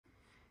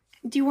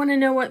Do you want to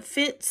know what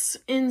fits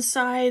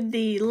inside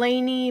the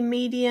Laney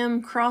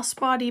medium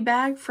crossbody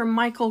bag from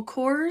Michael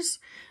Kors?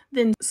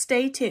 Then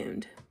stay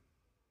tuned.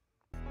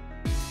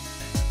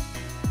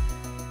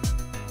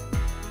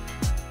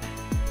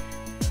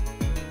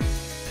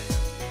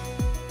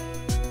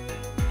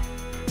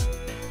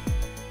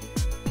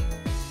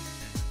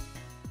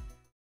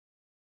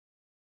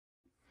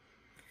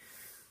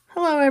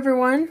 Hello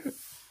everyone,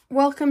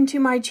 welcome to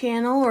my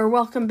channel, or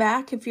welcome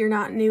back if you're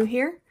not new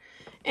here.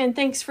 And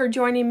thanks for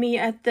joining me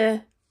at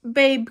the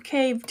Babe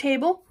Cave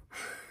table.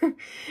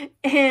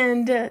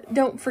 And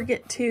don't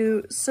forget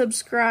to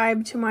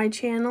subscribe to my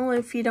channel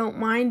if you don't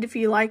mind. If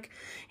you like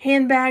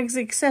handbags,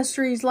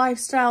 accessories,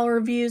 lifestyle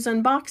reviews,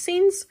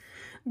 unboxings,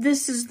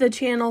 this is the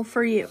channel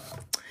for you.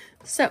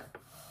 So,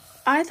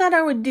 I thought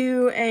I would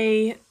do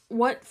a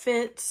what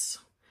fits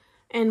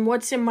and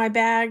what's in my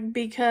bag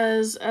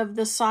because of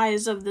the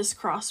size of this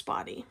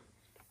crossbody.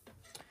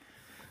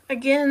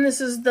 Again, this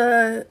is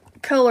the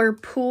color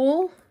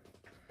Pool.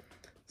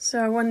 So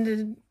I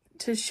wanted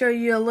to show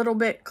you a little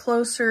bit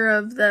closer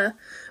of the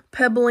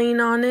pebbling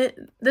on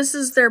it. This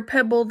is their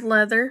pebbled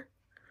leather.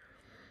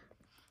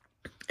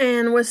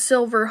 And with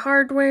silver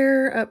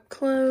hardware up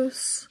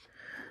close.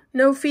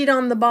 No feet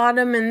on the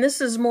bottom, and this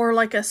is more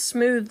like a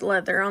smooth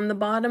leather on the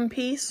bottom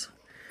piece.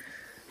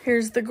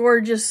 Here's the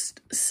gorgeous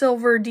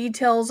silver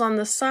details on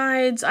the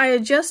sides. I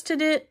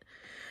adjusted it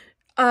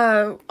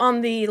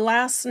on the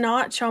last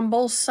notch on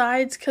both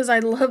sides because I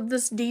love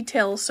this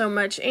detail so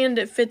much, and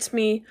it fits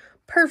me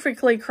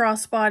perfectly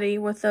crossbody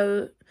with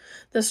the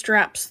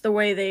straps the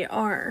way they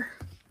are.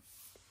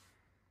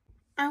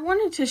 I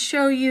wanted to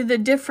show you the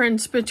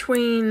difference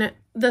between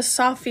the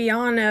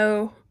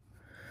Saffiano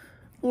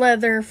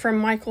leather from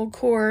Michael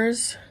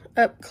Kors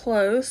up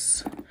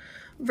close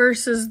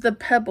versus the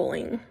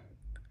pebbling.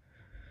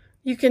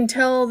 You can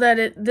tell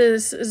that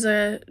this is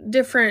a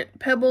different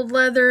pebbled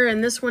leather,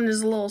 and this one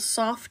is a little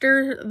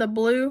softer, the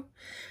blue.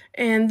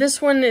 And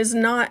this one is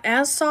not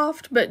as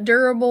soft, but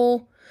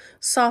durable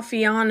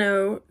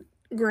Saffiano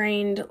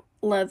grained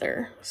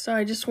leather. So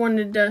I just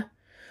wanted to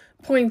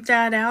point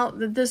that out,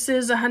 that this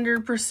is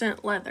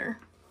 100% leather.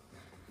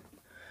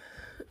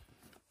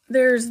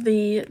 There's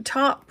the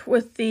top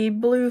with the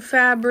blue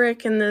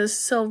fabric and the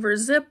silver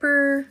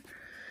zipper.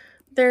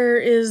 There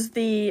is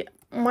the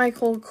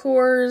Michael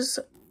Kors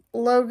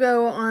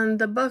logo on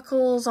the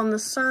buckles on the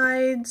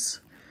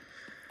sides.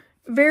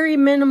 Very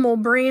minimal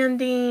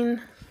branding.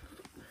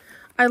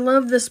 I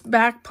love this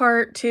back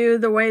part too,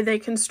 the way they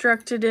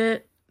constructed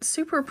it.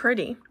 Super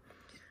pretty.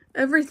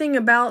 Everything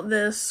about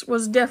this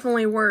was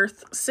definitely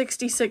worth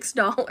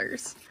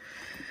 $66.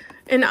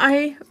 And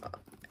I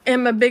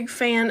am a big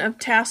fan of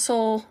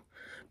tassel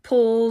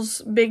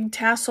pulls, big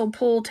tassel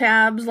pull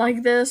tabs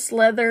like this,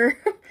 leather.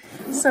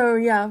 So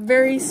yeah,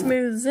 very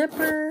smooth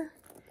zipper.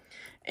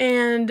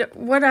 And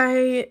what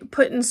I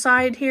put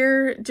inside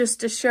here, just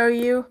to show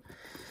you,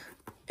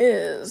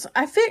 is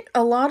I fit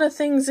a lot of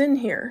things in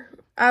here.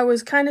 I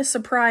was kind of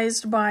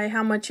surprised by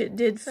how much it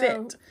did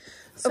fit.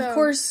 Of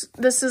course,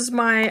 this is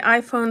my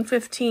iPhone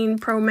 15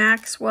 Pro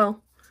Max.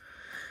 Well,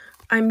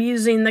 I'm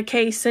using the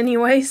case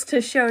anyways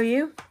to show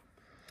you.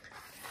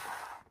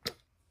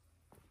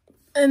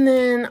 And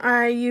then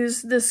I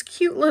use this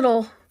cute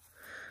little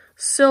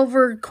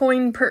silver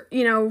coin,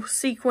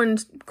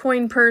 sequined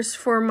coin purse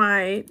for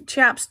my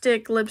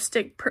chapstick,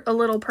 lipstick, a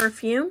little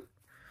perfume.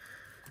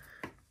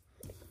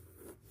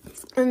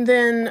 And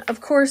then, of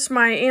course,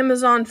 my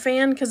Amazon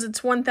fan, because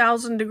it's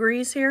 1,000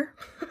 degrees here.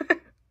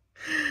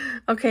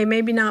 Okay,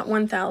 maybe not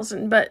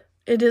 1,000, but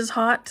it is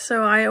hot,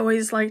 so I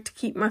always like to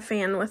keep my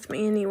fan with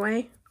me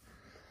anyway.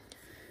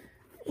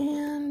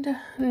 And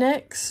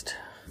next,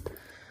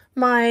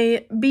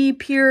 my Be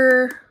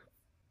Pure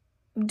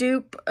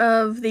dupe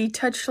of the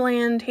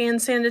Touchland hand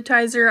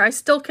sanitizer. I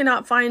still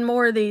cannot find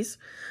more of these.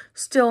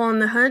 Still on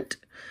the hunt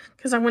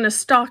because I'm going to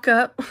stock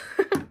up.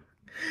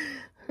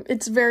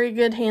 It's very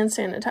good hand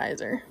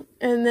sanitizer.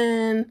 And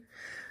then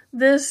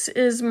this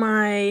is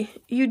my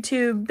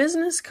YouTube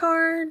business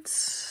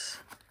cards.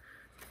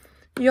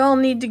 Y'all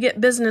need to get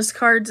business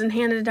cards and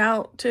hand it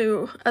out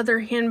to other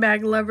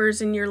handbag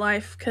lovers in your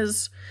life,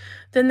 because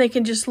then they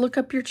can just look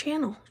up your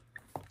channel.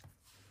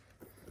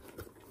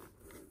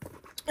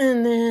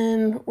 And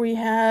then we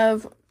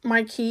have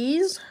my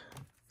keys.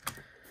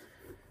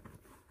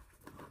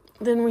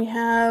 Then we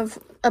have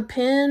a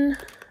pen.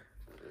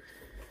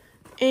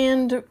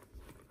 And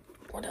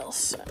what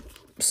else?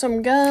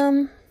 Some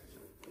gum.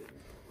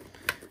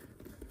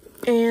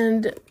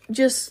 And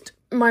just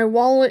my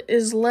wallet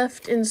is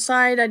left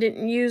inside. I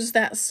didn't use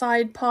that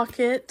side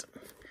pocket.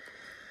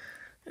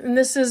 And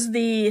this is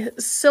the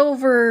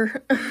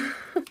silver.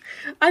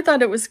 I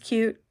thought it was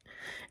cute.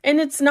 And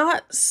it's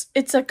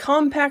a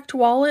compact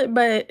wallet,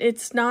 but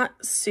it's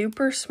not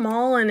super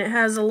small, and it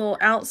has a little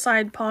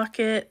outside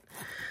pocket.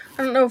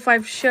 I don't know if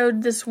I've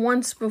showed this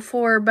once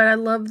before, but I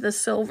love the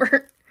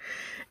silver.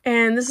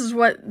 And this is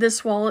what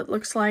this wallet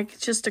looks like.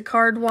 It's just a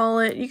card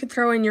wallet. You could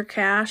throw in your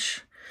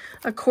cash,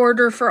 a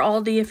quarter for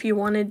Aldi if you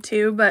wanted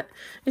to, but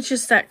it's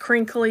just that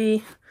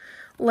crinkly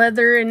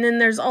leather, and then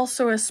there's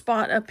also a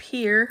spot up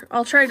here.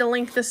 I'll try to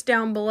link this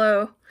down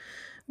below.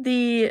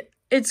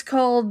 It's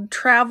called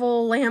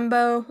Travel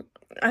Lambo.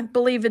 I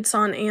believe it's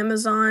on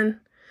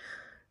Amazon.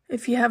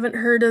 If you haven't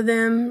heard of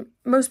them,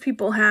 most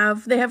people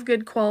have. They have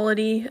good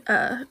quality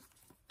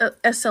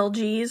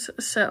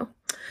SLGs, so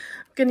I'm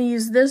going to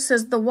use this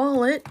as the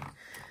wallet,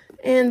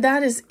 and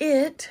that is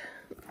it.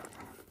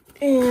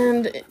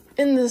 And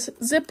in this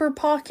zipper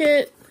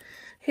pocket,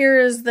 here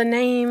is the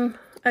name.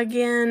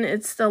 Again,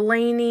 it's the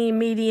Laney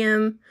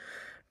medium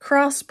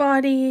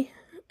crossbody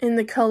in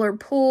the color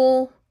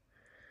Pool,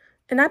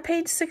 and I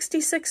paid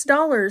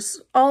 $66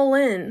 all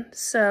in,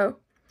 so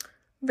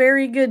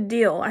very good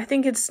deal. I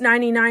think it's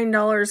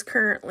 $99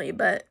 currently,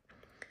 but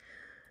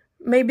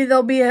maybe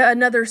there'll be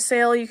another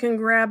sale. You can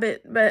grab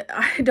it, but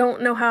I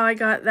don't know how I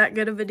got that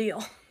good of a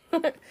deal.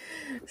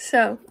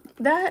 So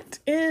that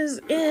is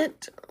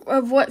it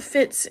of what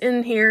fits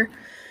in here.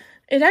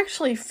 It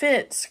actually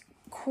fits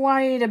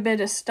quite a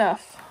bit of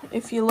stuff.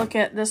 If you look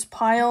at this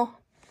pile,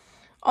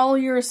 all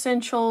your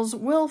essentials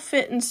will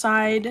fit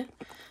inside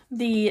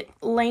the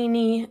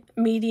Laney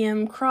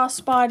medium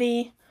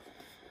crossbody.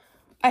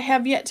 I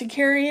have yet to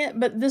carry it,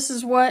 but this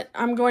is what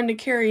I'm going to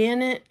carry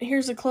in it.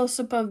 Here's a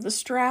close-up of the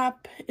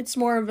strap. It's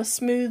more of a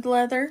smooth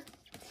leather.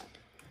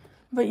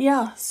 But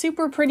yeah,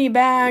 super pretty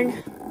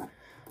bag.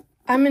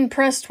 I'm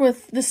impressed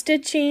with the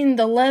stitching,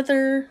 the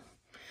leather.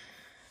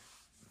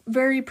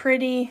 Very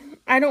pretty.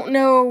 I don't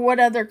know what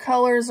other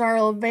colors are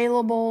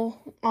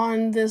available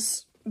on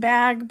this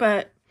bag,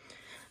 but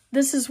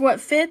this is what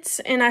fits,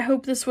 and I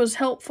hope this was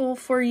helpful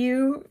for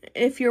you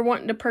if you're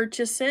wanting to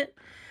purchase it.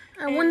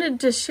 I wanted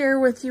to share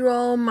with you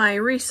all my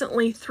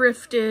recently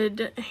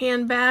thrifted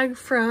handbag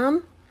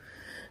from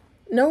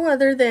no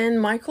other than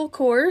Michael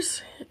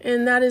Kors,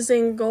 and that is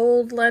in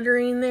gold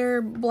lettering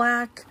there,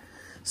 black,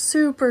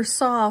 super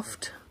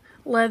soft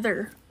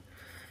leather.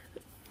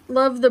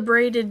 Love the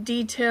braided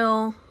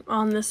detail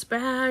on this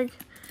bag.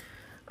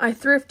 I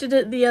thrifted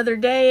it the other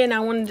day, and I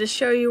wanted to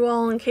show you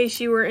all in case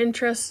you were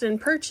interested in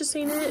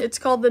purchasing it. It's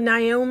called the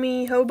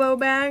Naomi Hobo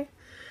Bag.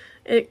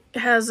 It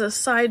has a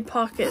side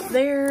pocket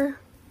there,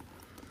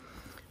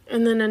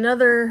 and then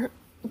another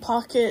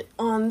pocket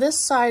on this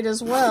side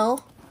as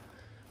well.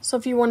 So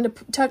if you wanted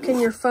to tuck in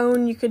your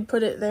phone, you could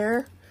put it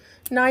there.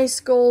 Nice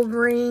gold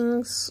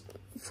rings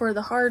for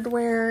the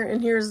hardware.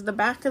 And here's the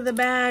back of the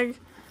bag.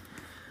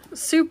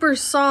 Super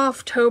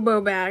soft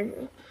hobo bag.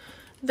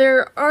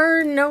 There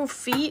are no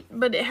feet,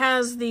 but it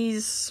has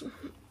these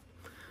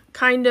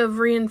kind of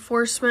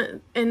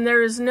reinforcement, and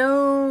there is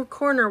no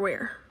corner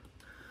wear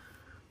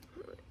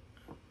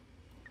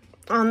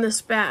on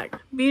this bag.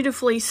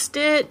 Beautifully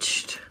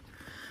stitched.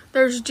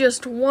 There's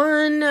just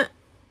one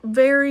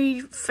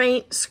very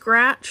faint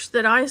scratch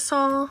that I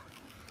saw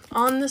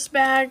on this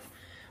bag.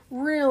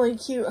 Really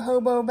cute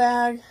hobo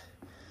bag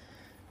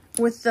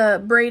with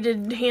the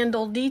braided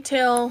handle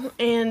detail,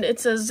 and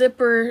it's a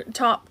zipper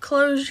top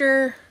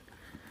closure.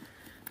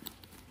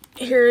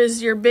 Here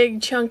is your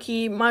big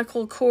chunky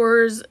Michael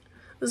Kors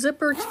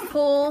zipper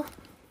pull,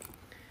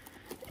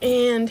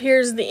 and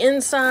here's the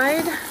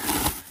inside.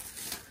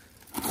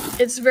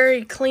 It's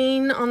very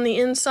clean on the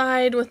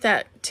inside with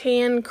that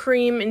tan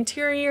cream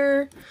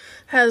interior.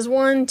 Has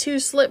 2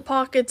 slip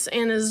pockets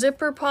and a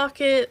zipper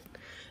pocket,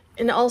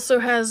 and also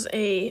has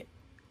a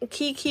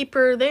key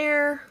keeper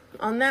there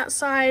on that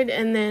side,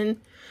 and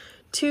then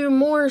 2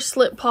 more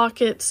slip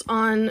pockets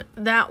on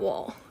that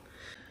wall.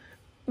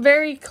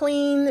 Very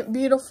clean,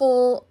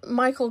 beautiful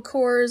Michael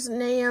Kors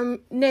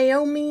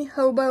Naomi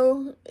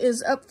Hobo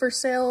is up for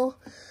sale.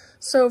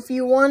 So if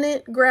you want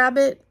it, grab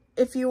it.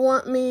 If you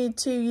want me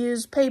to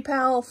use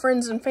PayPal,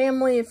 friends and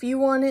family, if you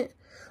want it,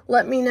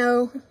 let me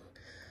know.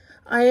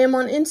 I am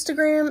on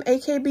Instagram,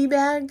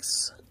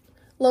 AKBBags,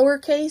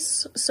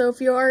 lowercase. So if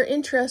you are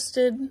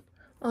interested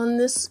in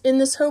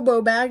this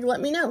hobo bag,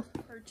 let me know.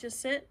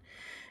 Purchase it.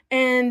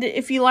 And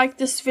if you like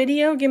this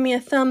video, give me a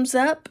thumbs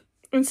up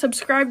and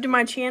subscribe to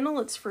my channel.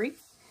 It's free.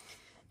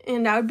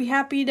 And I would be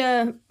happy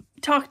to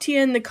talk to you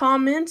in the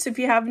comments if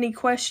you have any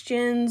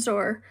questions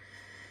or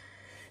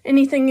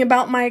anything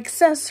about my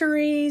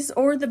accessories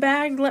or the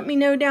bag. Let me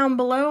know down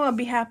below. I'll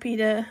be happy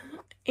to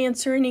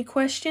answer any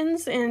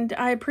questions. And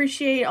I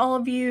appreciate all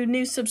of you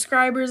new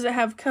subscribers that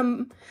have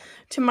come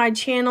to my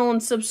channel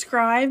and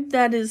subscribed.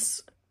 That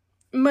is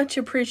much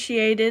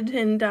appreciated,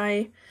 and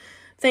I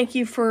thank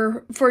you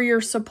for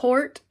your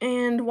support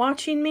and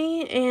watching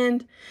me.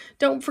 And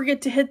don't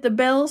forget to hit the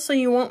bell so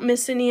you won't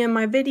miss any of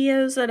my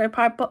videos that I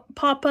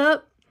pop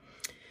up.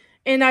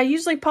 And I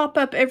usually pop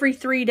up every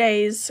 3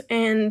 days,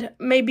 and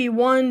maybe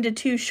 1 to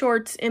 2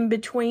 shorts in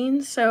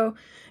between, so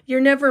you're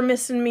never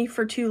missing me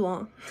for too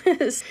long.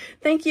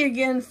 Thank you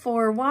again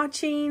for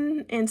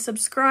watching and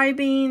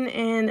subscribing,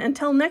 and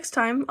until next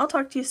time, I'll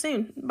talk to you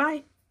soon.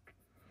 Bye.